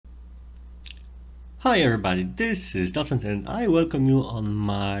Hi everybody, this is Dustin and I welcome you on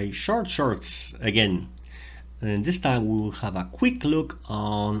my shorts again. And this time we will have a quick look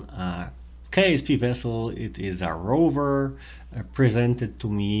on a KSP vessel. It is a rover presented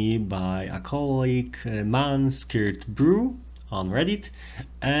to me by a colleague, Man Brew on Reddit.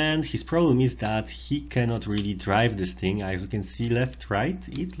 And his problem is that he cannot really drive this thing. As you can see, left, right,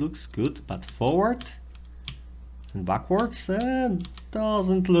 it looks good, but forward and backwards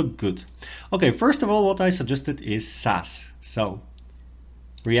doesn't look good. Okay, first of all, what I suggested is SAS. So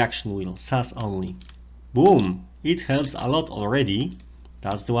reaction wheel, SAS only. Boom, it helps a lot already.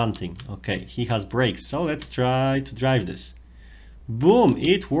 That's the one thing. Okay, he has brakes, so let's try to drive this. Boom,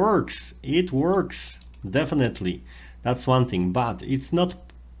 it works, definitely. That's one thing, but it's not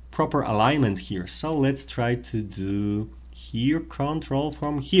proper alignment here. So let's try to do here, control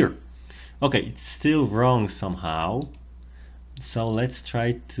from here. Okay, it's still wrong somehow. So let's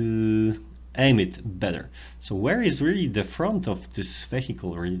try to aim it better. So where is really the front of this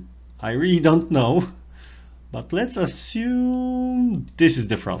vehicle? I really don't know. But let's assume this is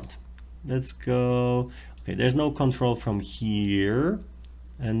the front. Let's go. Okay, there's no control from here.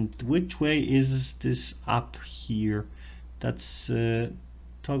 And which way is this up here? That's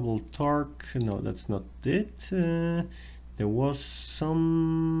toggle torque. No, that's not it. There was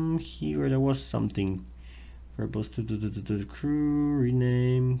some here, there was something. Verbose to the crew,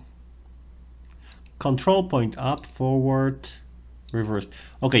 rename. Control point up, forward, reverse.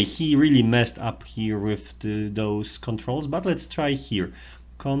 Okay, he really messed up here with those controls, but let's try here.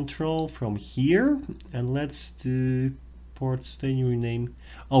 Control from here, and let's do port stage rename.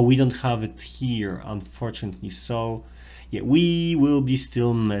 Oh, we don't have it here, unfortunately. So yeah, we will be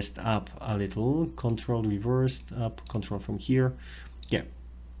still messed up a little. Control reversed up, control from here. Yeah,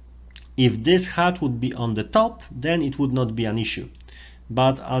 if this hat would be on the top, then it would not be an issue.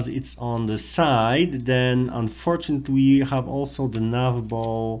 But as it's on the side, then unfortunately we have also the nav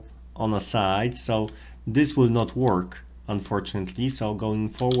ball on a side, so this will not work, unfortunately. So going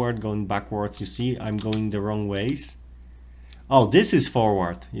forward, going backwards, you see, I'm going the wrong ways. Oh, this is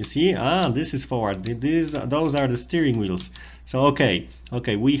forward, you see? Ah, this is forward. Those are the steering wheels. So okay,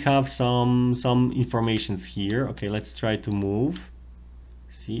 we have some informations here. Okay, let's try to move.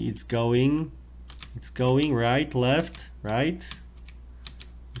 See, it's going right, left, right.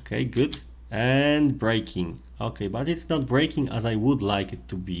 Okay, good. And braking. Okay, but it's not braking as I would like it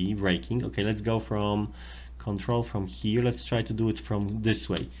to be braking. Okay, let's go from control from here. Let's try to do it from this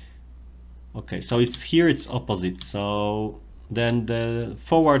way. Okay, so it's here, it's opposite. So then the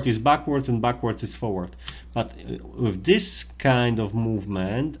forward is backwards and backwards is forward. But with this kind of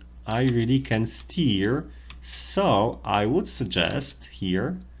movement, I really can steer. So I would suggest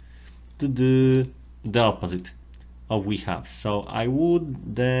here to do the opposite of we have. So I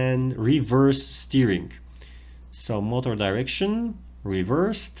would then reverse steering. So motor direction,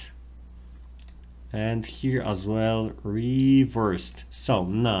 reversed. And here as well, reversed. So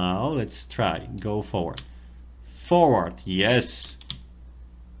now let's try, go forward. Forward, yes.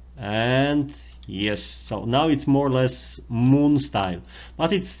 And yes, so now it's more or less moon style,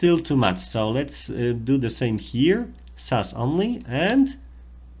 but it's still too much. So let's do the same here, SAS only, and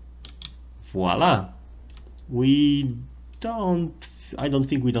voila. I don't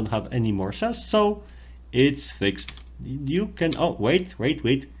think we don't have any more SAS, so it's fixed. You can, oh, wait.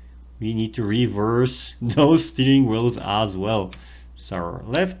 We need to reverse those steering wheels as well. So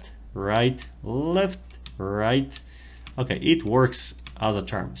left, right. Okay, it works as a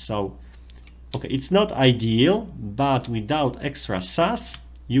charm. So okay, it's not ideal, but without extra SAS,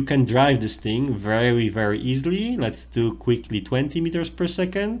 you can drive this thing very easily. Let's do quickly 20 meters per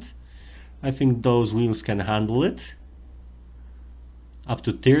second. I think those wheels can handle it. Up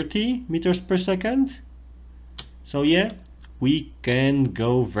to 30 meters per second. So yeah, we can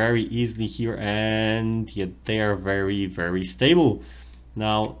go very easily here, and yeah, they are very stable.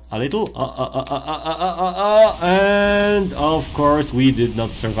 Now a little, and of course we did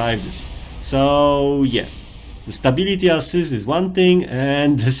not survive this. So yeah, the stability assist is one thing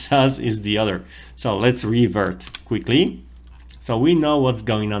and the SAS is the other. So let's revert quickly, so we know what's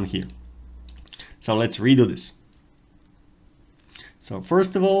going on here. So let's redo this. So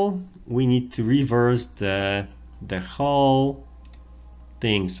first of all, we need to reverse the whole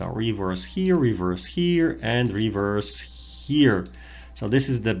thing. So reverse here, and reverse here. So this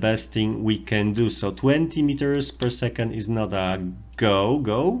is the best thing we can do. So 20 meters per second is not a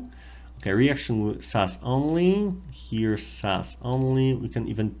go. Okay, reaction SAS only. Here SAS only. We can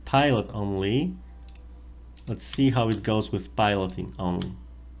even pilot only. Let's see how it goes with piloting only.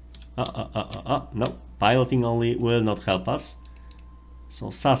 No, piloting only will not help us. So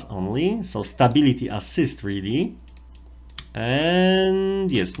SAS only, so stability assist really.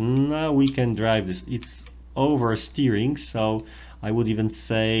 And yes, now we can drive this. It's oversteering, so I would even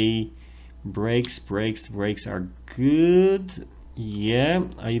say brakes are good. Yeah,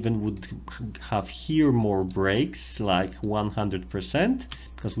 I even would have here more brakes, like 100%,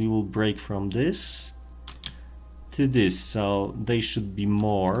 because we will brake from this to this, so they should be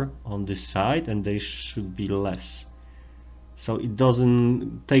more on this side and they should be less, so it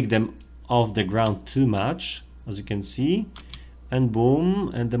doesn't take them off the ground too much, as you can see. And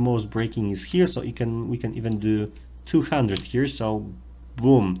boom, and the most braking is here, so we can even do 200 here, so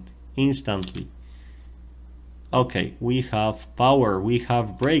boom, instantly. Okay, we have power, we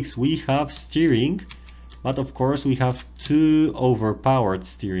have brakes, we have steering, but of course we have too overpowered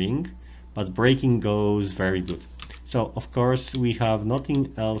steering, but braking goes very good. So of course we have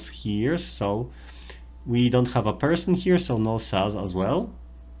nothing else here, so we don't have a person here, so no SAS as well.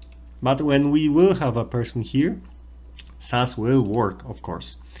 But when we will have a person here, SAS will work, of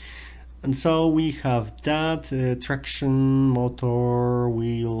course. And so we have that traction, motor,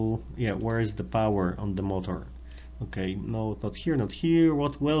 wheel. Yeah, where is the power on the motor? Okay, no, not here, not here.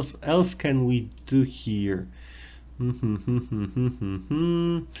 What else can we do here? Okay,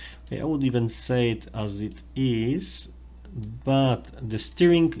 I would even say it as it is, but the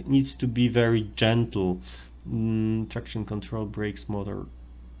steering needs to be very gentle. Traction control, brakes, motor,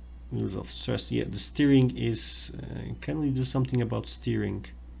 wheels of stress. Yeah, the steering is can we do something about steering?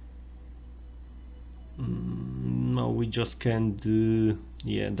 No, we just can do,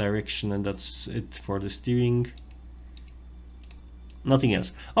 yeah, direction, and that's it for the steering. Nothing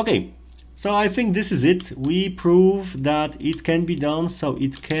else. Okay, so I think this is it. We prove that it can be done, so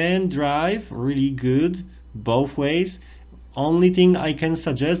it can drive really good both ways. Only thing I can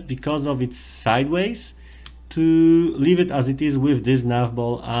suggest, because of its sideways, to leave it as it is with this nav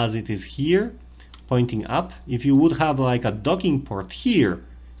ball as it is here, pointing up. If you would have like a docking port here,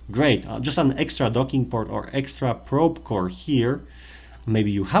 great, just an extra docking port or extra probe core here.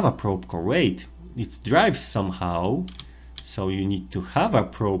 Maybe you have a probe core, wait, it drives somehow, so you need to have a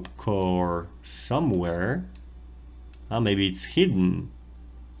probe core somewhere. Maybe it's hidden,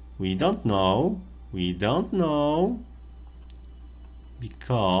 we don't know,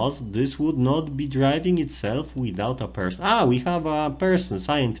 because this would not be driving itself without a person. We have a person,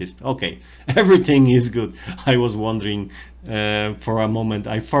 scientist. Okay, everything is good. I was wondering for a moment,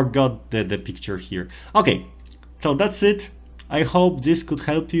 I forgot the picture here. Okay, so that's it. I hope this could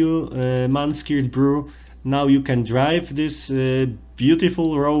help you, Man-Scared Brew. Now you can drive this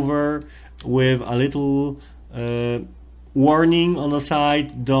beautiful rover with a little warning on the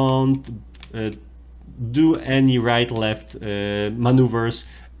side. Don't do any right-left maneuvers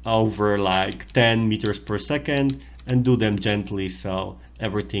over like 10 meters per second, and do them gently, so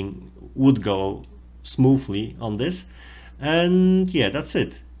everything would go smoothly on this. And yeah, that's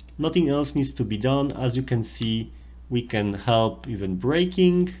it. Nothing else needs to be done. As you can see, we can help even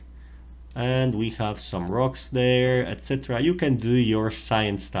braking, and we have some rocks there, etc. You can do your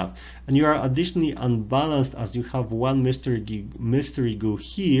science stuff, and you are additionally unbalanced as you have one mystery goo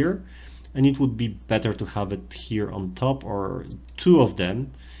here, and it would be better to have it here on top, or two of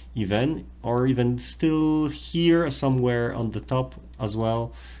them even, or even still here somewhere on the top as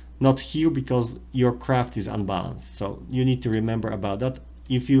well. Not here, because your craft is unbalanced, so you need to remember about that.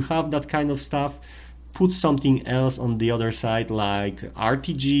 If you have that kind of stuff, put something else on the other side, like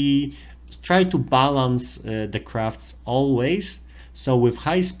RTG. Try to balance the crafts always, so with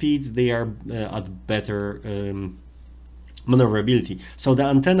high speeds they are at better maneuverability. So the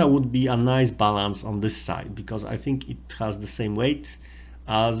antenna would be a nice balance on this side, because I think it has the same weight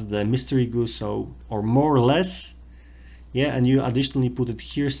as the mystery goose, so, or more or less. Yeah, and you additionally put it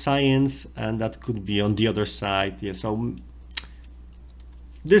here, science, and that could be on the other side. Yeah, so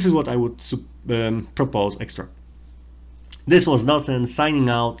this is what I would propose extra. This was Nelson signing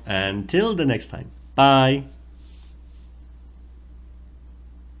out, until the next time. Bye.